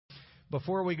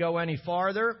Before we go any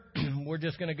farther, we're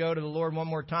just going to go to the Lord one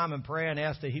more time and pray and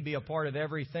ask that He be a part of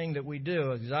everything that we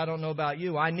do. Because I don't know about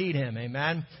you, I need Him.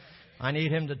 Amen. I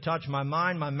need Him to touch my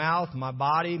mind, my mouth, my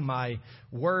body, my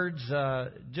words.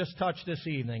 Just touch this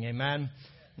evening. Amen.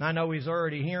 And I know He's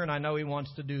already here, and I know He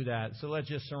wants to do that. So let's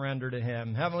just surrender to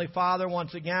Him. Heavenly Father,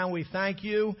 once again, we thank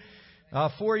You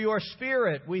for Your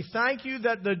Spirit. We thank You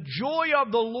that the joy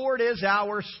of the Lord is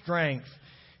our strength.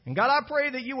 And God, I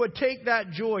pray that You would take that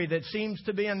joy that seems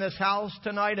to be in this house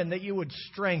tonight and that You would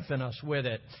strengthen us with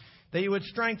it. That You would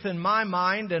strengthen my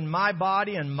mind and my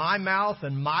body and my mouth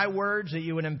and my words. That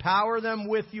You would empower them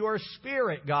with Your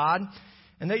Spirit, God.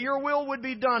 And that Your will would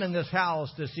be done in this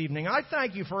house this evening. I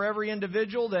thank You for every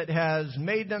individual that has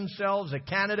made themselves a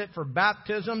candidate for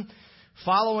baptism,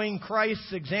 following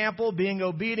Christ's example, being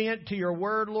obedient to Your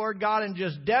word, Lord God, and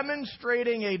just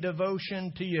demonstrating a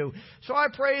devotion to You. So I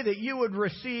pray that You would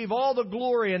receive all the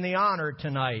glory and the honor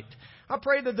tonight. I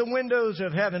pray that the windows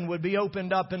of heaven would be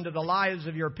opened up into the lives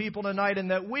of Your people tonight,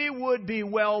 and that we would be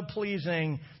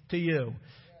well-pleasing to You.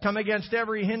 Come against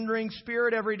every hindering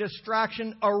spirit, every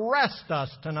distraction. Arrest us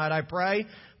tonight, I pray,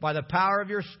 by the power of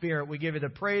Your Spirit. We give You the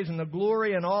praise and the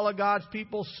glory, and all of God's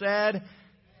people said,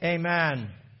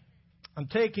 Amen. I'm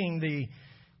taking the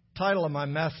title of my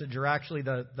message, or actually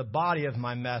the body of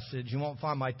my message. You won't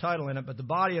find my title in it, but the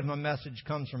body of my message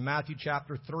comes from Matthew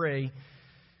chapter 3,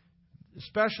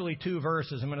 especially 2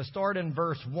 verses. I'm going to start in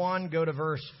verse 1, go to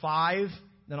verse 5,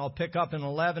 then I'll pick up in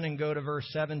 11 and go to verse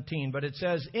 17. But it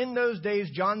says, "In those days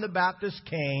John the Baptist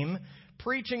came,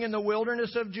 preaching in the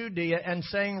wilderness of Judea, and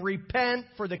saying, 'Repent,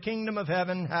 for the kingdom of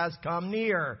heaven has come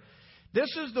near.'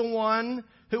 This is the one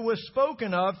who was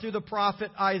spoken of through the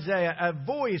prophet Isaiah, a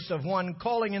voice of one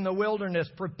calling in the wilderness,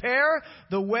 'Prepare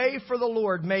the way for the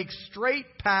Lord, make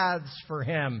straight paths for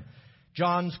Him.'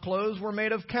 John's clothes were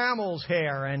made of camel's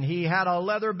hair, and he had a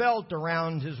leather belt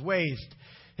around his waist.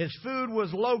 His food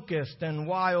was locust and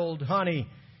wild honey.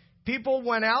 People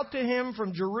went out to him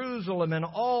from Jerusalem and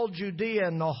all Judea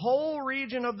and the whole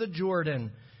region of the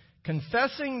Jordan.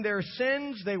 Confessing their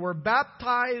sins, they were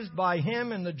baptized by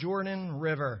him in the Jordan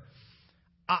River."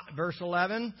 Verse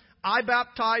 11, "I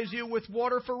baptize you with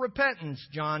water for repentance,"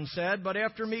 John said, "but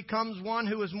after me comes one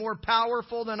who is more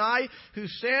powerful than I,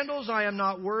 whose sandals I am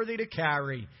not worthy to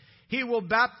carry. He will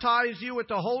baptize you with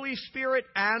the Holy Spirit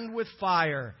and with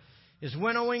fire. His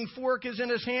winnowing fork is in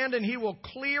his hand, and he will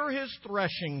clear his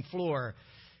threshing floor,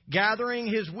 gathering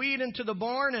his wheat into the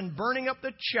barn and burning up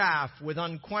the chaff with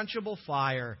unquenchable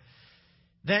fire."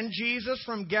 Then Jesus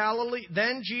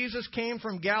came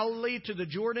from Galilee to the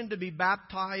Jordan to be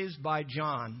baptized by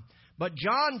John. But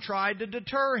John tried to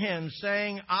deter him,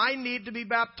 saying, "I need to be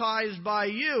baptized by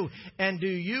you, and do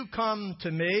you come to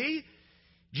me?"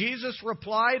 Jesus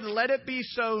replied, "Let it be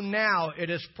so now. It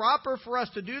is proper for us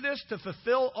to do this to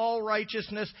fulfill all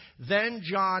righteousness." Then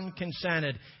John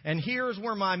consented. And here's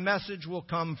where my message will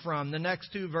come from, the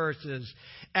next 2 verses.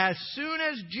 "As soon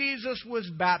as Jesus was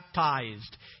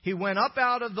baptized, he went up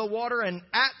out of the water, and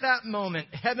at that moment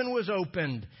heaven was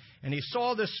opened. And he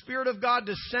saw the Spirit of God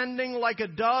descending like a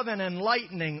dove and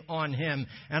enlightening on him.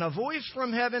 And a voice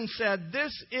from heaven said,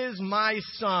 'This is my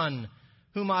Son,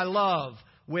 whom I love.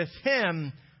 With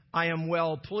him I am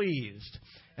well pleased.'"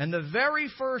 And the very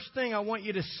first thing I want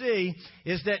you to see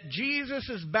is that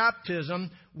Jesus'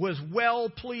 baptism was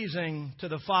well-pleasing to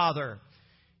the Father.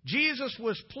 Jesus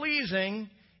was pleasing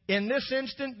in this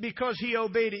instant because he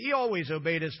obeyed. He always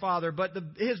obeyed his Father, but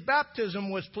his baptism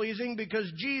was pleasing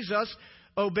because Jesus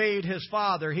obeyed his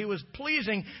Father. He was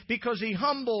pleasing because he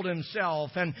humbled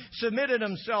himself and submitted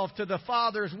himself to the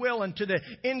Father's will and to the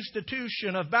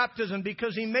institution of baptism,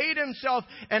 because he made himself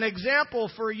an example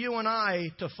for you and I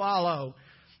to follow.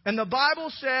 And the Bible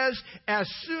says, as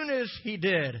soon as he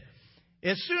did,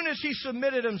 as soon as he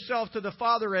submitted himself to the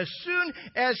Father, as soon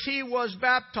as he was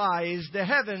baptized, the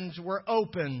heavens were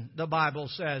open, the Bible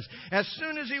says. As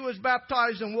soon as he was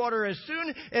baptized in water, as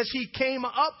soon as he came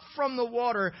up from the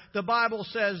water, the Bible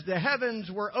says the heavens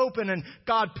were open, and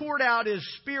God poured out His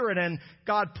Spirit, and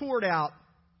God poured out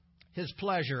His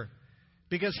pleasure.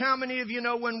 Because how many of you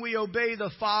know when we obey the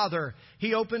Father,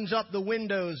 He opens up the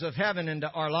windows of heaven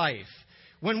into our life?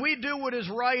 When we do what is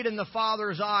right in the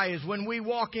Father's eyes, when we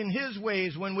walk in His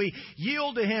ways, when we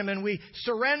yield to Him and we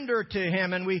surrender to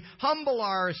Him and we humble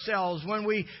ourselves, when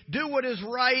we do what is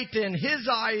right in His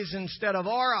eyes instead of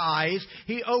our eyes,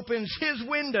 He opens His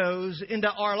windows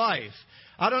into our life.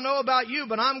 I don't know about you,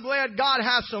 but I'm glad God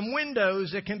has some windows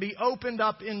that can be opened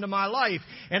up into my life.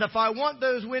 And if I want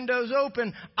those windows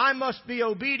open, I must be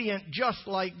obedient just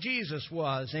like Jesus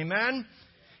was. Amen?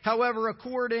 However,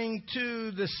 according to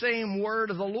the same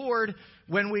word of the Lord,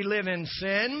 when we live in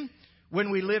sin, when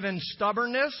we live in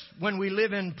stubbornness, when we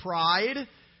live in pride,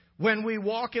 when we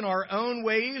walk in our own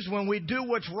ways, when we do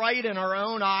what's right in our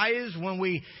own eyes,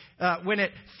 when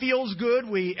it feels good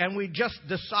and we just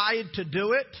decide to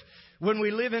do it, when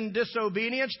we live in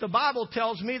disobedience, the Bible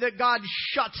tells me that God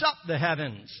shuts up the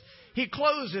heavens. He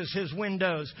closes His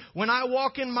windows. When I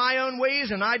walk in my own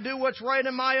ways and I do what's right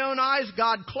in my own eyes,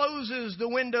 God closes the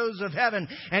windows of heaven.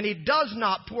 And He does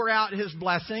not pour out His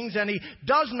blessings, and He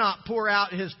does not pour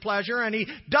out His pleasure, and He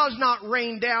does not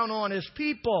rain down on His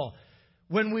people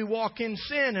when we walk in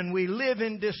sin and we live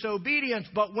in disobedience.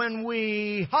 But when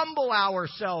we humble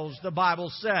ourselves, the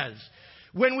Bible says,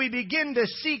 when we begin to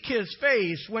seek His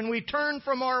face, when we turn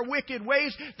from our wicked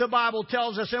ways, the Bible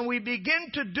tells us, and we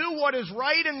begin to do what is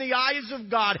right in the eyes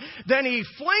of God, then He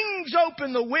flings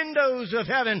open the windows of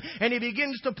heaven and He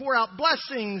begins to pour out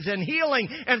blessings and healing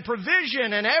and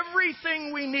provision and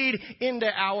everything we need into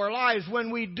our lives.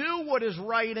 When we do what is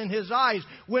right in His eyes,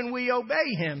 when we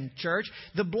obey Him, church,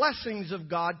 the blessings of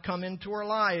God come into our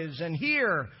lives. And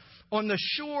here on the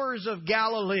shores of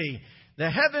Galilee,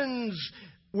 the heavens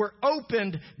were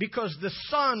opened because the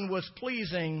Son was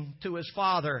pleasing to His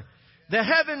Father. The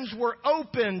heavens were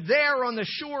opened there on the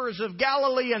shores of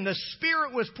Galilee, and the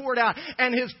Spirit was poured out,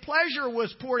 and His pleasure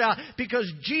was poured out because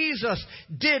Jesus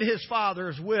did His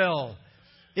Father's will.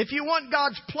 If you want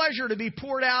God's pleasure to be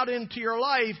poured out into your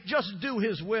life, just do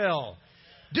His will.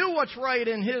 Do what's right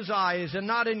in His eyes and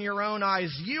not in your own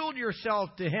eyes. Yield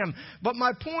yourself to Him. But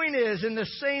my point is, in the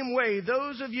same way,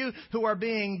 those of you who are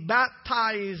being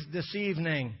baptized this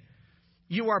evening,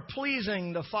 you are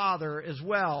pleasing the Father as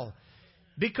well,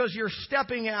 because you're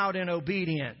stepping out in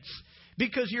obedience,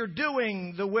 because you're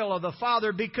doing the will of the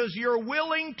Father, because you're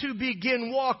willing to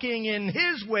begin walking in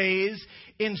His ways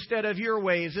instead of your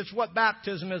ways. It's what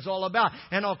baptism is all about,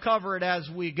 and I'll cover it as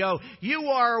we go. You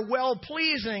are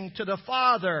well-pleasing to the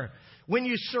Father when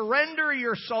you surrender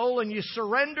your soul and you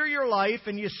surrender your life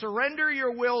and you surrender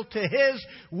your will to His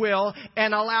will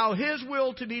and allow His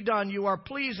will to be done. You are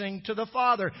pleasing to the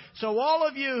Father. So all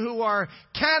of you who are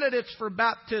candidates for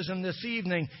baptism this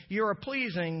evening, you are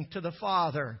pleasing to the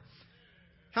Father.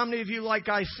 How many of you, like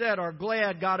I said, are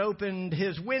glad God opened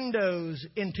His windows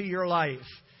into your life?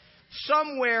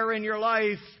 Somewhere in your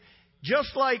life,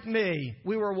 just like me,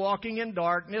 we were walking in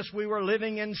darkness, we were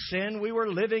living in sin, we were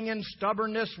living in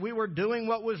stubbornness, we were doing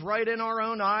what was right in our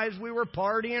own eyes, we were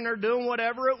partying or doing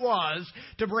whatever it was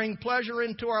to bring pleasure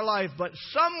into our life. But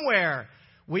somewhere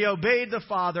we obeyed the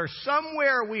Father,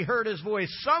 somewhere we heard His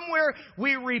voice, somewhere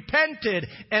we repented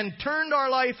and turned our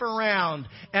life around.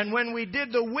 And when we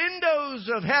did, the windows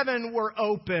of heaven were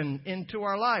open into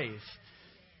our life.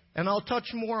 And I'll touch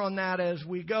more on that as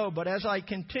we go. But as I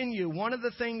continue, one of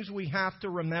the things we have to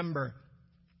remember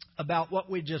about what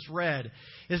we just read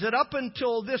is that up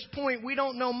until this point, we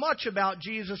don't know much about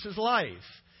Jesus' life.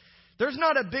 There's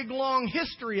not a big, long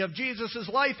history of Jesus'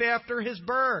 life after His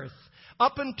birth.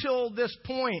 Up until this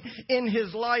point in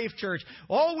His life, church,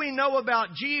 all we know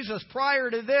about Jesus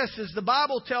prior to this is the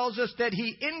Bible tells us that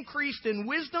He increased in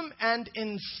wisdom and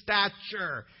in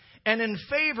stature and in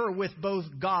favor with both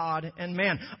God and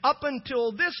man. Up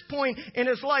until this point in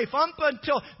His life, up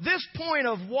until this point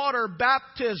of water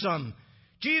baptism,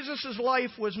 Jesus'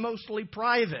 life was mostly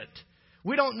private.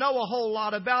 We don't know a whole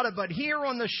lot about it, but here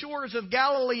on the shores of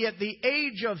Galilee at the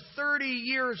age of 30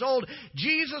 years old,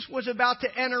 Jesus was about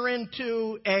to enter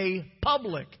into a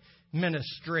public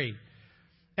ministry.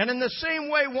 And in the same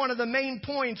way, one of the main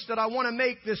points that I want to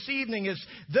make this evening is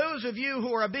those of you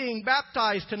who are being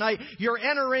baptized tonight, you're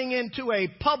entering into a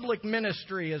public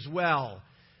ministry as well.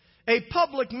 A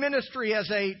public ministry as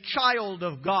a child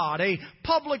of God. A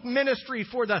public ministry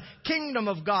for the kingdom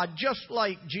of God, just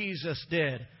like Jesus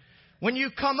did. When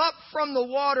you come up from the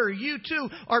water, you too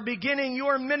are beginning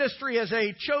your ministry as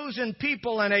a chosen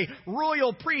people and a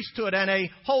royal priesthood and a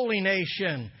holy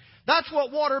nation. That's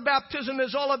what water baptism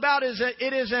is all about.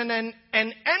 It is an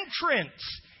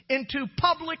entrance into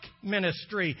public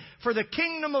ministry for the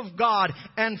kingdom of God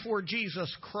and for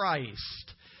Jesus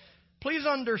Christ. Please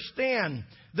understand,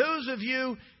 those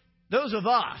of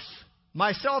us,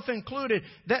 myself included,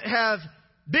 that have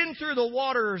been through the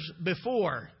waters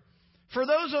before, for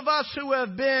those of us who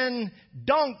have been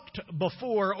dunked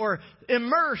before or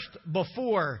immersed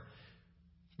before,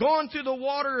 gone through the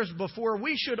waters before,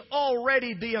 we should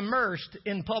already be immersed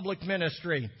in public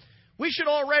ministry. We should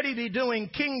already be doing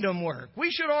kingdom work.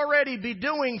 We should already be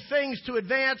doing things to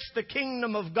advance the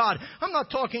kingdom of God. I'm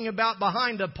not talking about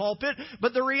behind a pulpit,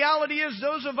 but the reality is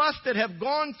those of us that have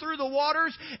gone through the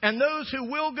waters and those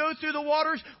who will go through the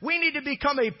waters, we need to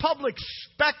become a public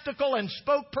spectacle and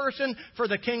spokesperson for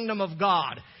the kingdom of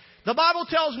God. The Bible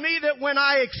tells me that when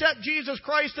I accept Jesus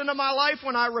Christ into my life,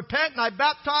 when I repent and I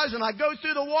baptize and I go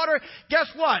through the water, guess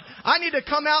what? I need to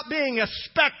come out being a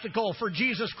spectacle for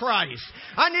Jesus Christ.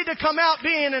 I need to come out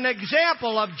being an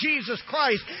example of Jesus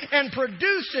Christ and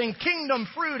producing kingdom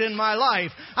fruit in my life.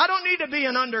 I don't need to be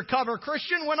an undercover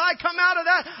Christian. When I come out of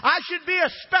that, I should be a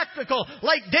spectacle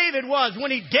like David was when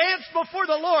he danced before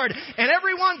the Lord and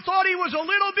everyone thought he was a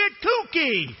little bit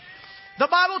kooky. The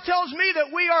Bible tells me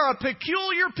that we are a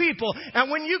peculiar people.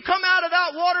 And when you come out of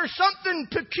that water, something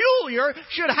peculiar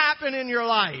should happen in your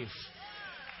life.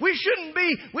 We shouldn't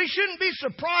be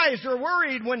surprised or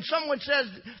worried when someone says,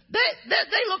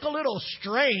 they look a little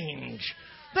strange.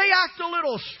 They act a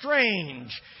little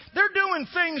strange. They're doing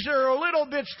things that are a little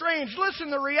bit strange. Listen,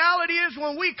 the reality is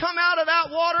when we come out of that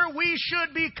water, we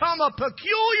should become a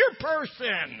peculiar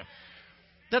person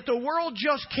that the world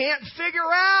just can't figure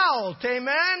out.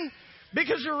 Amen?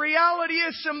 Because the reality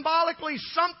is symbolically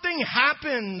something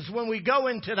happens when we go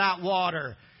into that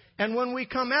water. And when we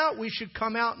come out, we should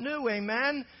come out new.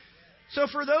 Amen? So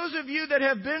for those of you that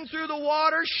have been through the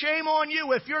water, shame on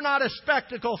you if you're not a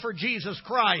spectacle for Jesus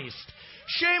Christ.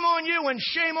 Shame on you and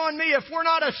shame on me if we're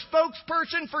not a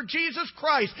spokesperson for Jesus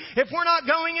Christ. If we're not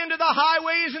going into the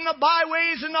highways and the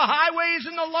byways and the highways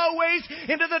and the lowways,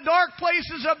 into the dark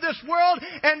places of this world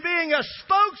and being a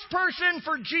spokesperson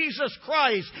for Jesus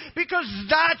Christ. Because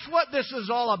that's what this is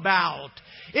all about.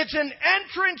 It's an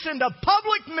entrance into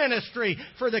public ministry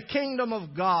for the kingdom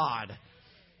of God.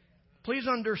 Please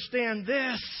understand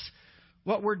this.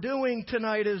 What we're doing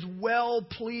tonight is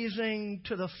well-pleasing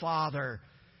to the Father.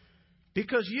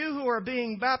 Because you who are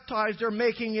being baptized are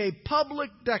making a public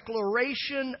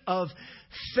declaration of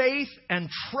faith and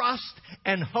trust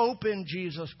and hope in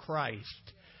Jesus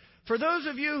Christ. For those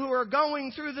of you who are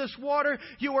going through this water,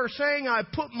 you are saying, I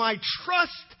put my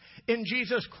trust in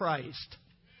Jesus Christ.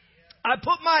 I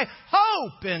put my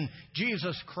hope in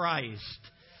Jesus Christ.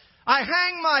 I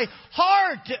hang my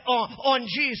heart on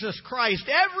Jesus Christ.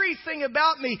 Everything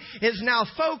about me is now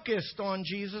focused on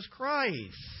Jesus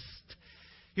Christ.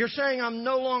 You're saying I'm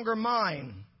no longer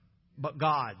mine, but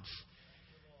God's.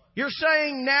 You're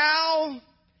saying now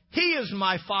He is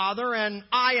my Father and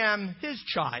I am His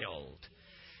child.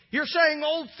 You're saying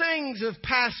old things have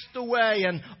passed away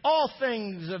and all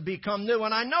things have become new.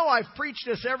 And I know I've preached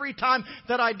this every time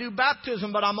that I do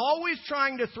baptism, but I'm always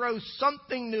trying to throw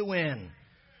something new in.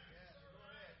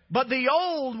 But the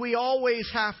old we always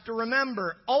have to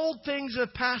remember. Old things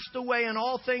have passed away and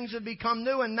all things have become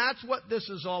new. And that's what this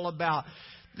is all about.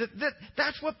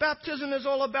 That's what baptism is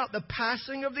all about. The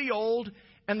passing of the old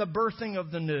and the birthing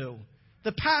of the new.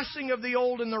 The passing of the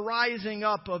old and the rising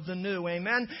up of the new.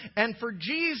 Amen. And for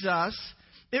Jesus,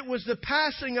 it was the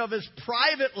passing of His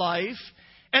private life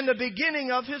and the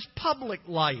beginning of His public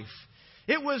life.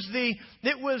 It was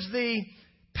the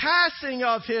passing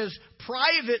of His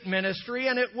private ministry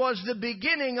and it was the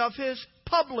beginning of His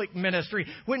public ministry.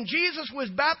 When Jesus was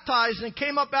baptized and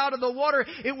came up out of the water,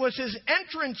 it was His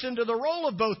entrance into the role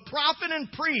of both prophet and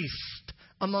priest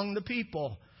among the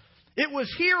people. It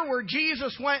was here where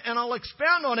Jesus went, and I'll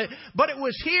expound on it, but it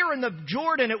was here in the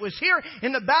Jordan, it was here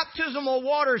in the baptismal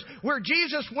waters where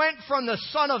Jesus went from the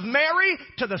Son of Mary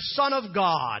to the Son of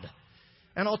God.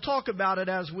 And I'll talk about it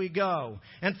as we go.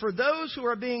 And for those who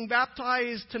are being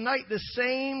baptized tonight, the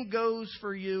same goes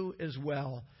for you as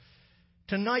well.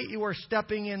 Tonight you are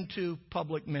stepping into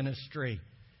public ministry.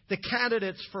 The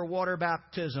candidates for water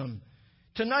baptism.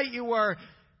 Tonight you are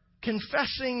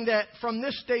confessing that from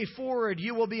this day forward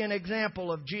you will be an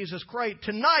example of Jesus Christ.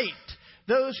 Tonight,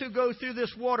 those who go through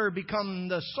this water become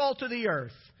the salt of the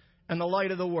earth and the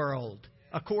light of the world,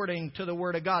 according to the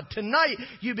Word of God. Tonight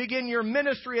you begin your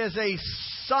ministry as a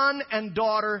son and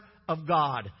daughter of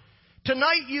God.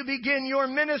 Tonight you begin your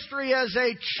ministry as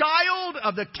a child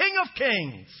of the King of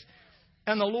Kings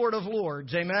and the Lord of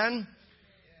Lords. Amen?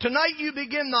 Tonight you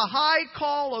begin the high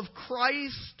call of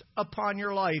Christ upon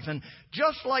your life. And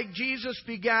just like Jesus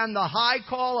began the high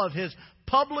call of His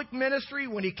public ministry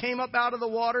when He came up out of the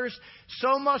waters,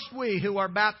 so must we who are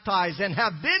baptized and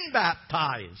have been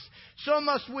baptized. So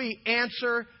must we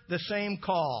answer the same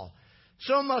call.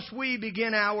 So must we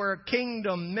begin our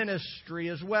kingdom ministry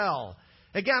as well.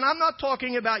 Again, I'm not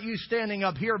talking about you standing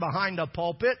up here behind a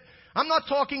pulpit. I'm not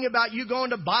talking about you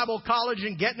going to Bible college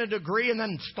and getting a degree and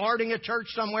then starting a church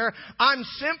somewhere. I'm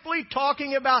simply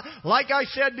talking about, like I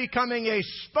said, becoming a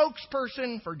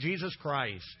spokesperson for Jesus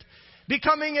Christ.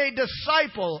 Becoming a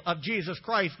disciple of Jesus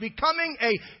Christ. Becoming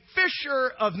a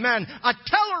fisher of men. A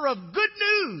teller of good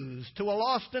news to a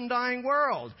lost and dying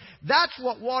world. That's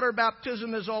what water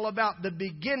baptism is all about. The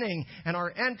beginning and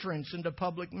our entrance into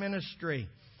public ministry.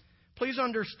 Please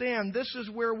understand, this is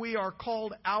where we are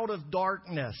called out of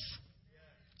darkness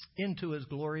into His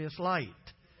glorious light.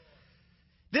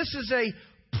 This is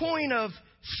a point of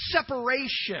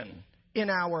separation in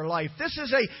our life. This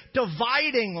is a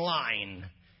dividing line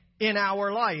in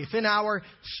our life, in our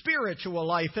spiritual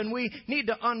life. And we need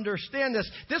to understand this.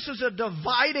 This is a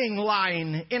dividing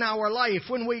line in our life.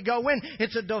 When we go in,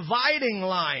 it's a dividing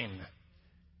line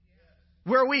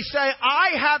where we say,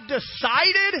 I have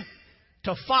decided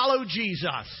to follow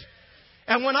Jesus.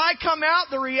 And when I come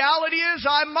out, the reality is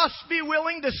I must be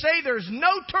willing to say there's no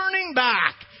turning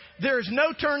back. There's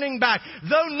no turning back.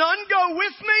 Though none go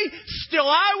with me, still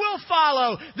I will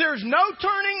follow. There's no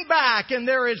turning back, and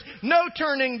there is no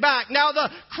turning back. Now the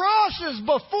cross is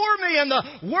before me, and the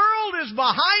world is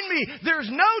behind me. There's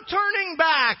no turning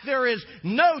back. There is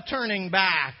no turning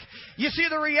back. You see,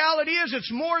 the reality is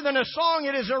it's more than a song.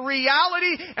 It is a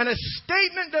reality and a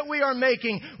statement that we are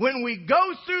making when we go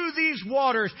through these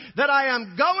waters, that I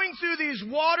am going through these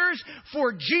waters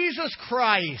for Jesus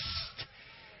Christ.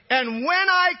 And when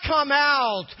I come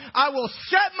out, I will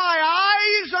set my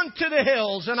eyes unto the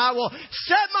hills, and I will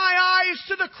set my eyes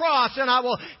to the cross, and I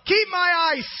will keep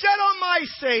my eyes set on my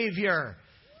Savior.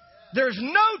 There's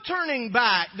no turning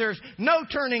back. There's no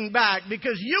turning back,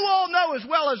 because you all know as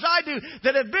well as I do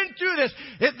that have been through this,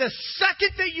 that the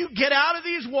second that you get out of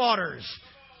these waters,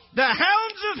 the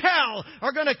hounds of hell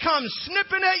are going to come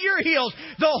snipping at your heels.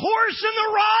 The horse and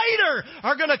the rider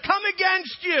are going to come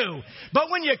against you. But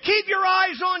when you keep your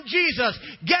eyes on Jesus,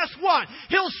 guess what?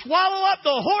 He'll swallow up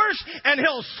the horse and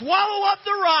He'll swallow up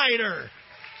the rider.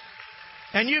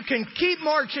 And you can keep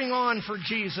marching on for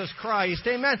Jesus Christ.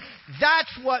 Amen.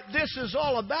 That's what this is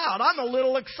all about. I'm a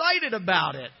little excited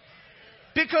about it,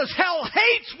 because hell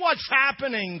hates what's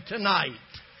happening tonight.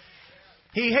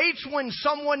 He hates when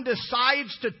someone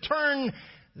decides to turn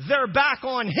their back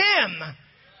on Him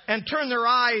and turn their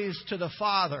eyes to the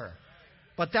Father.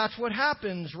 But that's what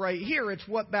happens right here. It's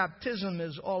what baptism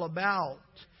is all about.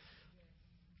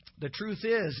 The truth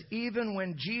is, even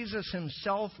when Jesus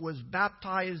Himself was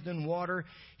baptized in water,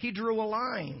 He drew a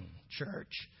line,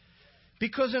 church.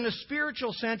 Because in a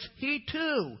spiritual sense, He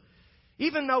too,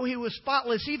 even though He was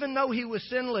spotless, even though He was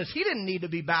sinless, He didn't need to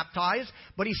be baptized,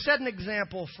 but He set an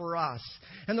example for us.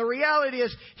 And the reality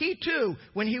is, He too,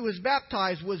 when He was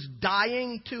baptized, was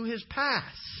dying to His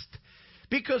past.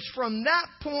 Because from that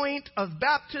point of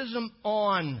baptism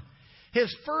on,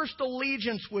 His first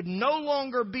allegiance would no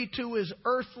longer be to His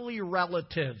earthly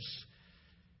relatives.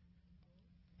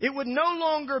 It would no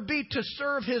longer be to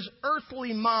serve His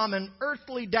earthly mom and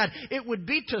earthly dad. It would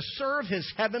be to serve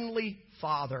His heavenly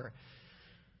Father.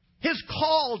 His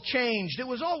call changed. It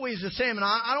was always the same. And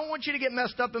I don't want you to get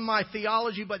messed up in my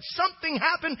theology, but something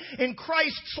happened in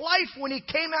Christ's life when He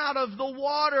came out of the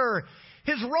water.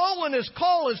 His role and His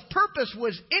call, His purpose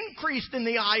was increased in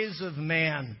the eyes of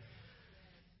man.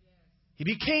 He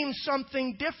became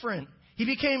something different. He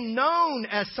became known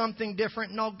as something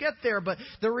different, and I'll get there. But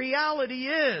the reality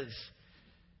is,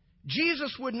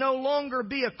 Jesus would no longer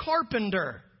be a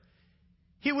carpenter.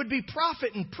 He would be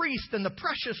prophet and priest and the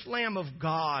precious Lamb of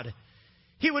God.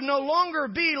 He would no longer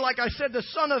be, like I said, the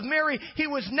Son of Mary. He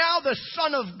was now the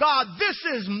Son of God. This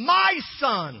is my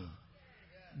Son,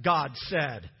 God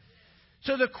said.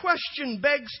 So the question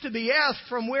begs to be asked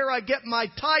from where I get my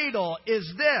title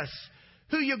is this: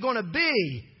 who you going to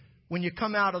be when you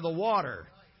come out of the water?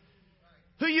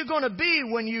 Who you going to be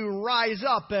when you rise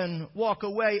up and walk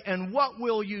away? And what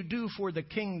will you do for the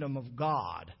kingdom of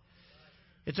God?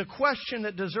 It's a question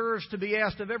that deserves to be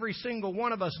asked of every single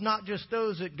one of us, not just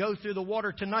those that go through the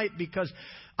water tonight, because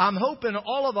I'm hoping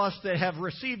all of us that have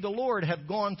received the Lord have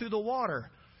gone through the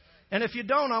water. And if you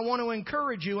don't, I want to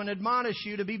encourage you and admonish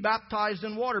you to be baptized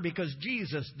in water, because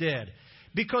Jesus did.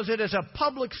 Because it is a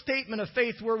public statement of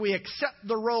faith where we accept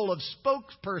the role of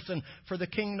spokesperson for the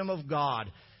kingdom of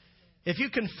God. If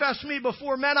you confess me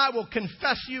before men, I will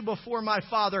confess you before my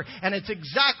Father. And it's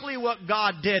exactly what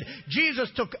God did. Jesus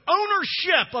took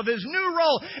ownership of His new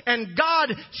role, and God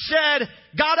said,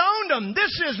 God owned Him.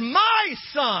 This is my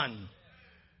Son,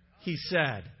 He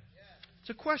said. It's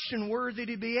a question worthy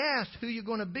to be asked. Who are you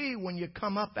going to be when you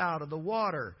come up out of the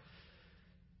water?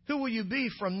 Who will you be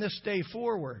from this day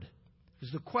forward?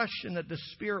 Is the question that the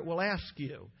Spirit will ask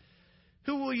you.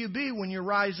 Who will you be when you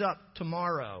rise up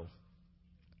tomorrow?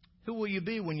 Who will you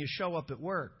be when you show up at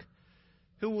work?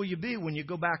 Who will you be when you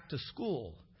go back to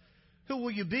school? Who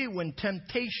will you be when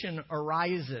temptation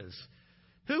arises?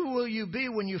 Who will you be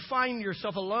when you find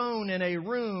yourself alone in a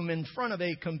room in front of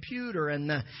a computer and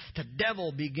the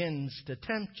devil begins to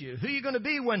tempt you? Who are you going to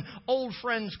be when old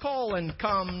friends call and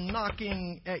come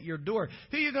knocking at your door?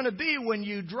 Who are you going to be when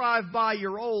you drive by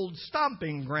your old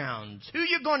stomping grounds? Who are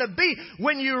you going to be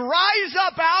when you rise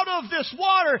up out of this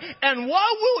water? And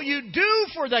what will you do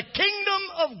for the kingdom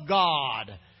of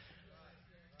God?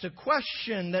 It's a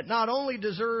question that not only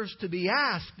deserves to be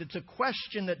asked, it's a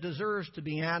question that deserves to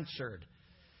be answered.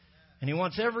 And He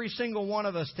wants every single one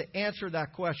of us to answer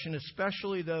that question,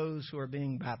 especially those who are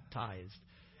being baptized.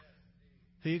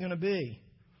 Who are you going to be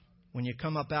when you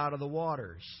come up out of the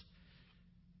waters?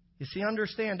 You see,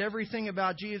 understand, everything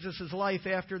about Jesus' life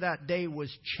after that day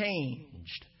was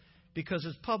changed because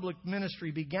His public ministry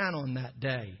began on that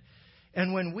day.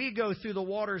 And when we go through the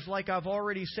waters, like I've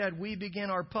already said, we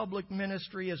begin our public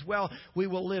ministry as well. We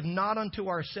will live not unto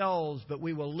ourselves, but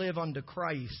we will live unto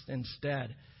Christ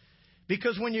instead.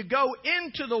 Because when you go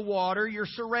into the water, you're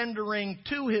surrendering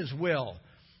to His will.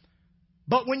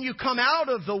 But when you come out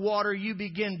of the water, you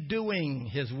begin doing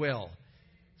His will.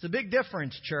 It's a big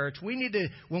difference, church.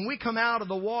 When we come out of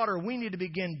the water, we need to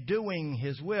begin doing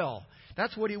His will.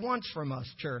 That's what He wants from us,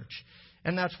 church.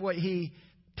 And that's what He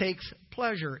takes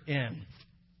pleasure in.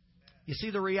 You see,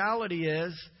 the reality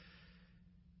is,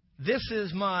 you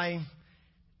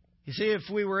see, if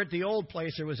we were at the old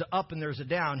place, there was an up and there's a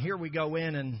down. Here we go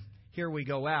in and here we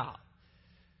go out.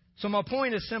 So my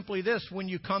point is simply this: when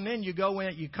you come in, you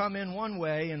come in one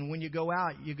way, and when you go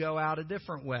out a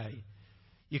different way.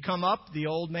 You come up the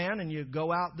old man and you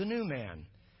go out the new man.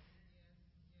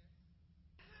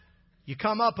 You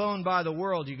come up owned by the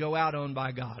world, you go out owned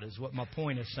by God, is what my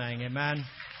point is saying. Amen.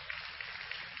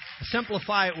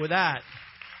 Simplify it with that.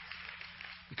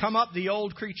 You come up the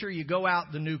old creature, you go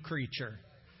out the new creature.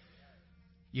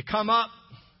 You come up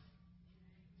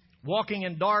walking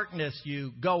in darkness,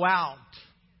 you go out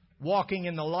walking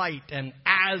in the light and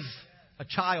as a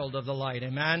child of the light.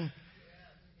 Amen.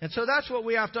 And so that's what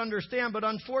we have to understand. But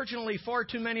unfortunately, far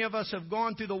too many of us have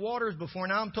gone through the waters before.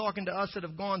 Now I'm talking to us that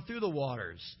have gone through the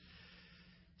waters.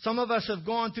 Some of us have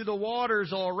gone through the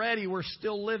waters already. We're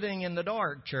still living in the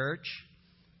dark, church.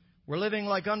 We're living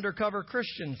like undercover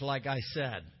Christians, like I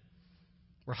said.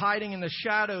 We're hiding in the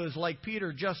shadows like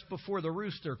Peter just before the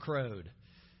rooster crowed,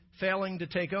 failing to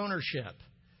take ownership,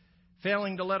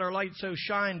 failing to let our light so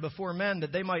shine before men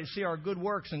that they might see our good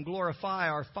works and glorify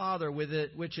our Father with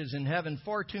it which is in heaven.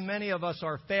 Far too many of us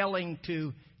are failing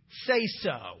to say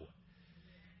so.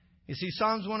 You see,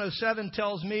 Psalms 107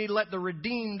 tells me, let the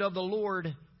redeemed of the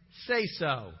Lord say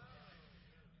so.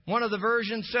 One of the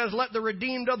versions says, let the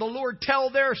redeemed of the Lord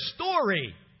tell their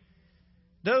story.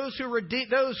 Those who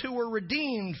were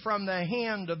redeemed from the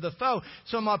hand of the foe.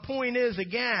 So my point is,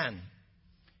 again,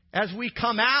 as we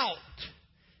come out,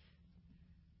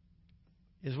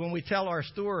 is when we tell our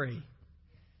story.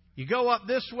 You go up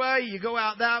this way, you go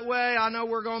out that way. I know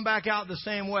we're going back out the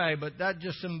same way, but that's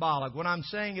just symbolic. What I'm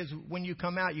saying is, when you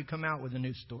come out with a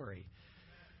new story.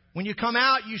 When you come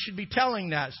out, you should be telling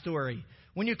that story.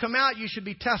 When you come out, you should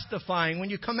be testifying. When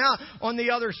you come out on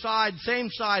the other side, same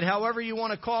side, however you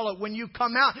want to call it, when you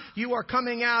come out, you are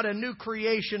coming out a new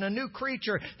creation, a new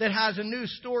creature that has a new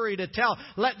story to tell.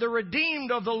 Let the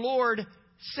redeemed of the Lord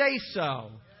say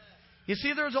so. You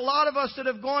see, there's a lot of us that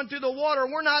have gone through the water.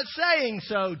 We're not saying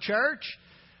so, church.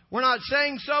 We're not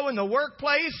saying so in the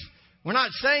workplace. We're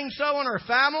not saying so in our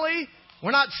family.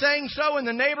 We're not saying so in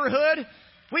the neighborhood.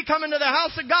 We come into the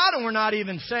house of God and we're not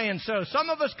even saying so. Some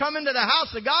of us come into the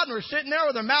house of God and we're sitting there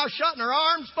with our mouth shut and our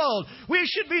arms folded. We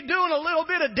should be doing a little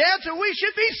bit of dancing. We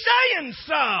should be saying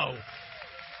so.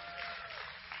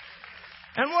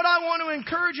 And what I want to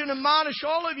encourage and admonish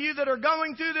all of you that are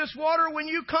going through this water, when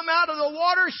you come out of the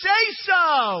water, say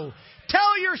so.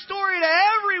 Tell your story to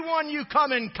everyone you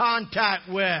come in contact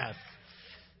with.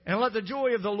 And let the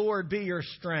joy of the Lord be your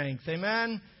strength.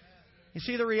 Amen? You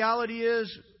see, the reality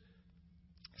is,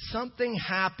 something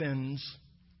happens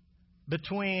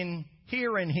between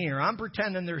here and here. I'm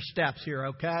pretending there's steps here,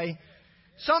 okay?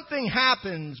 Something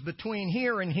happens between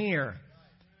here and here.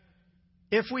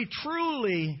 If we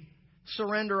truly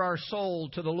surrender our soul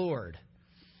to the Lord,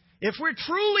 if we're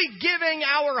truly giving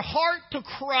our heart to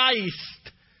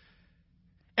Christ,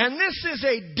 and this is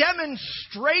a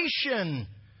demonstration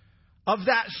of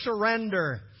that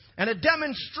surrender and a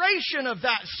demonstration of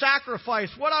that sacrifice,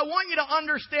 what I want you to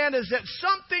understand is that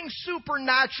something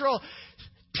supernatural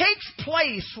takes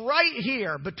place right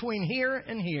here, between here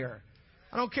and here.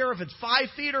 I don't care if it's 5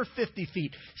 feet or 50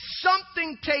 feet.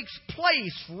 Something takes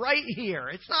place right here.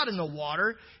 It's not in the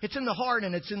water. It's in the heart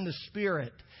and it's in the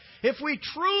spirit. If we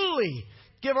truly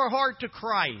give our heart to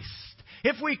Christ,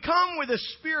 if we come with a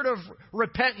spirit of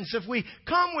repentance, if we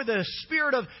come with a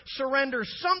spirit of surrender,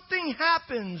 something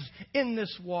happens in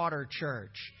this water,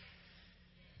 church.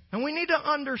 And we need to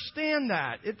understand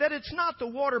that it's not the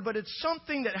water, but it's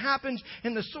something that happens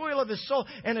in the soil of his soul,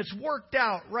 and it's worked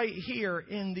out right here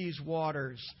in these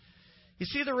waters. You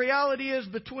see, the reality is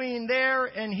between there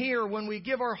and here, when we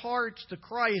give our hearts to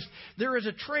Christ, there is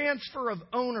a transfer of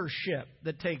ownership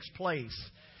that takes place.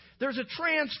 There's a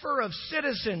transfer of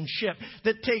citizenship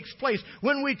that takes place.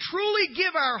 When we truly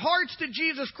give our hearts to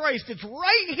Jesus Christ, it's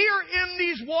right here in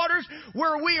these waters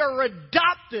where we are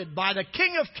adopted by the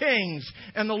King of Kings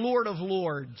and the Lord of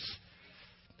Lords.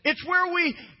 It's where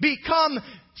we become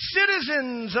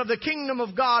citizens of the kingdom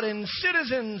of God and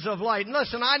citizens of light. And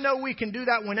listen, I know we can do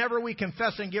that whenever we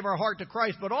confess and give our heart to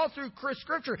Christ, but all through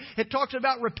Scripture, it talks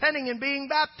about repenting and being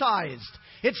baptized.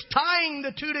 It's tying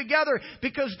the two together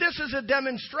because this is a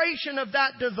demonstration of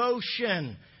that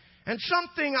devotion. And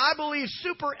something, I believe,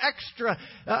 super extra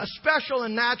special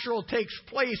and natural takes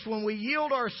place when we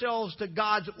yield ourselves to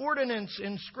God's ordinance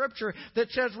in Scripture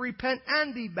that says repent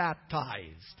and be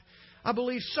baptized. I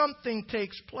believe something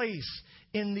takes place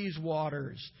in these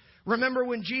waters. Remember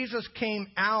when Jesus came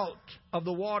out of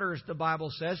the waters, the Bible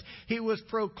says, He was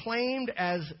proclaimed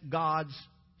as God's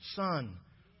Son.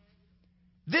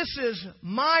 This is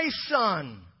my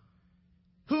Son,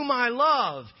 whom I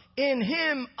love. In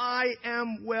Him I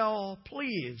am well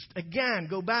pleased. Again,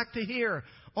 go back to here.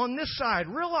 On this side,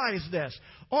 realize this.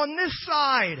 On this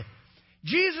side,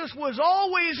 Jesus was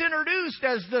always introduced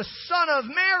as the Son of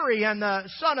Mary and the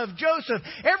Son of Joseph.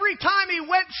 Every time He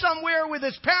went somewhere with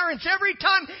His parents, every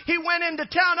time He went into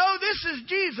town, oh, this is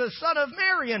Jesus, Son of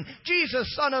Mary, and Jesus,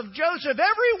 Son of Joseph.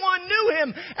 Everyone knew Him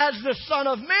as the Son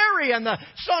of Mary and the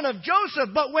Son of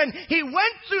Joseph. But when He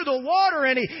went through the water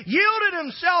and He yielded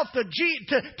Himself to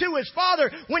His Father,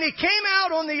 when He came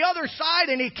out on the other side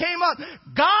and He came up,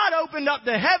 God opened up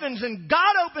the heavens and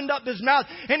God opened up His mouth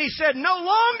and He said, no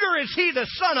longer is He the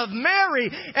Son of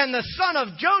Mary and the Son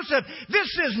of Joseph. This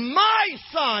is my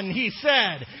Son, He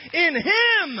said. In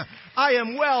Him I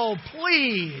am well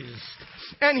pleased.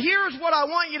 And here's what I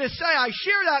want you to say. I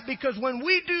share that because when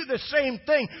we do the same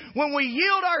thing, when we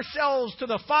yield ourselves to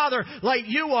the Father like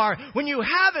you are, when you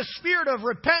have a spirit of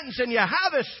repentance and you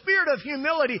have a spirit of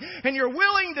humility and you're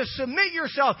willing to submit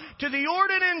yourself to the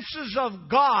ordinances of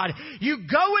God, you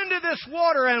go into this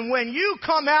water and when you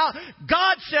come out,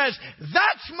 God says,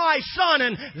 that's my son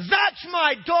and that's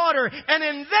my daughter and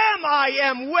in them I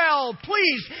am well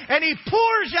pleased. And He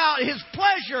pours out His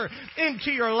pleasure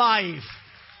into your life.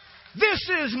 This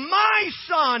is my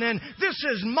son and this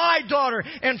is my daughter.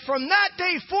 And from that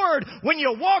day forward, when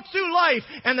you walk through life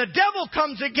and the devil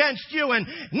comes against you and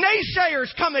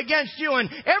naysayers come against you and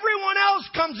everyone else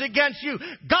comes against you,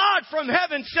 God from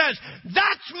heaven says,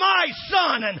 that's my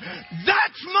son and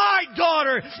that's my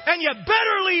daughter and you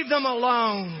better leave them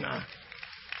alone.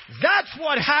 That's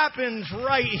what happens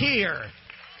right here.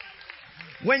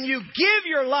 When you give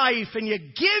your life and you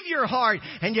give your heart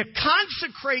and you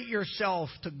consecrate yourself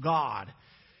to God,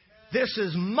 this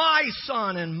is my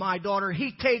son and my daughter.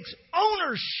 He takes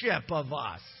ownership of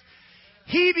us.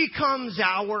 He becomes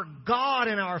our God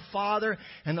and our Father.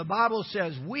 And the Bible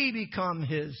says we become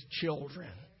His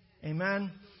children.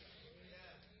 Amen?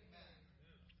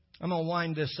 I'm going to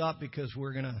wind this up because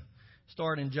we're going to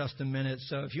start in just a minute.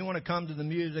 So if you want to come to the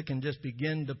music and just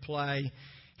begin to play,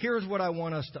 here's what I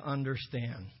want us to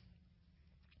understand.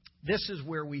 This is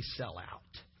where we sell out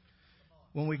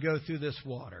when we go through this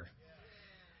water.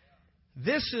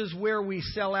 This is where we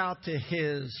sell out to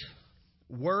His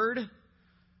Word.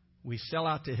 We sell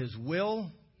out to His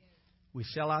will. We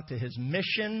sell out to His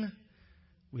mission.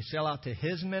 We sell out to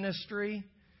His ministry.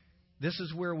 This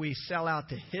is where we sell out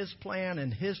to His plan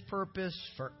and His purpose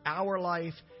for our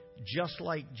life, just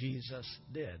like Jesus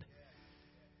did.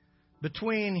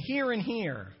 Between here and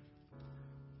here,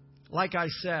 like I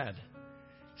said,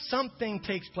 something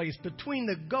takes place. Between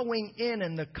the going in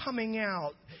and the coming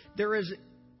out, there is,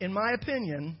 in my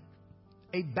opinion,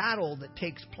 a battle that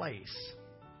takes place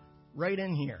right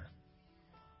in here.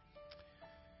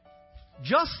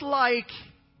 Just like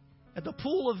at the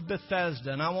pool of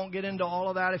Bethesda, and I won't get into all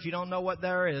of that if you don't know what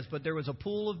there is, but there was a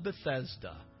pool of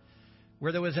Bethesda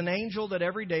where there was an angel that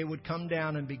every day would come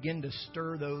down and begin to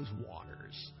stir those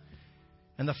waters.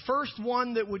 And the first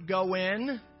one that would go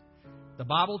in, the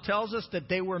Bible tells us that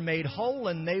they were made whole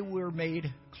and they were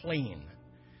made clean.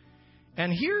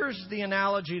 And here's the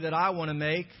analogy that I want to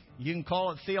make. You can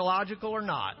call it theological or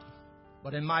not.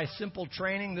 But in my simple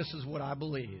training, this is what I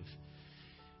believe.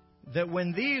 That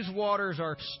when these waters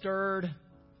are stirred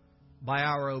by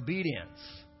our obedience,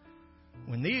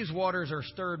 when these waters are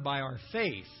stirred by our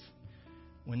faith,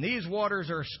 when these waters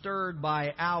are stirred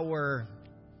by our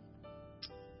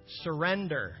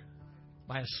surrender,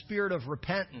 by a spirit of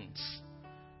repentance,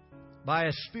 by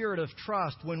a spirit of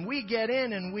trust, when we get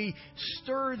in and we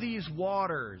stir these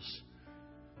waters,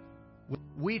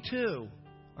 we too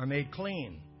are made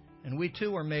clean, and we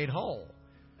too are made whole.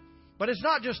 But it's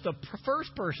not just the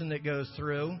first person that goes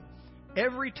through.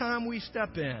 Every time we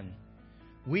step in,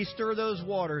 we stir those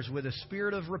waters with a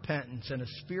spirit of repentance and a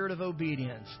spirit of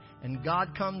obedience. And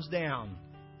God comes down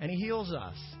and He heals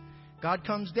us. God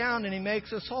comes down and He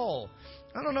makes us whole.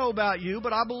 I don't know about you,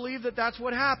 but I believe that that's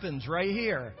what happens right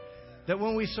here. That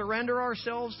when we surrender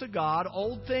ourselves to God,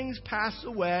 old things pass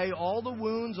away, all the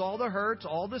wounds, all the hurts,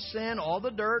 all the sin, all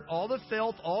the dirt, all the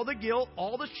filth, all the guilt,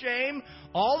 all the shame,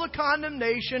 all the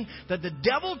condemnation that the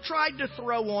devil tried to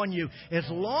throw on you. As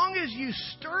long as you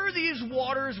stir these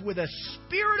waters with a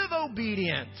spirit of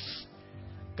obedience,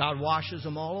 God washes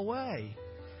them all away.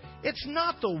 It's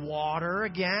not the water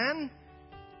again.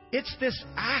 It's this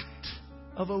act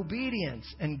of obedience.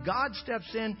 And God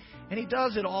steps in and He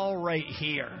does it all right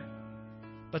here.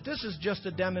 But this is just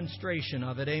a demonstration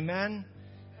of it, amen?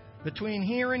 Between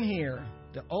here and here,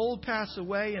 the old pass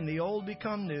away and the old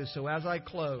become new. So as I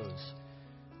close,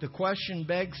 the question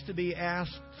begs to be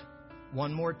asked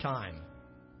one more time.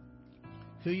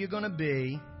 Who are you going to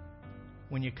be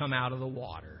when you come out of the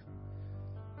water?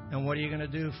 And what are you going to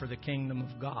do for the kingdom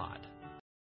of God?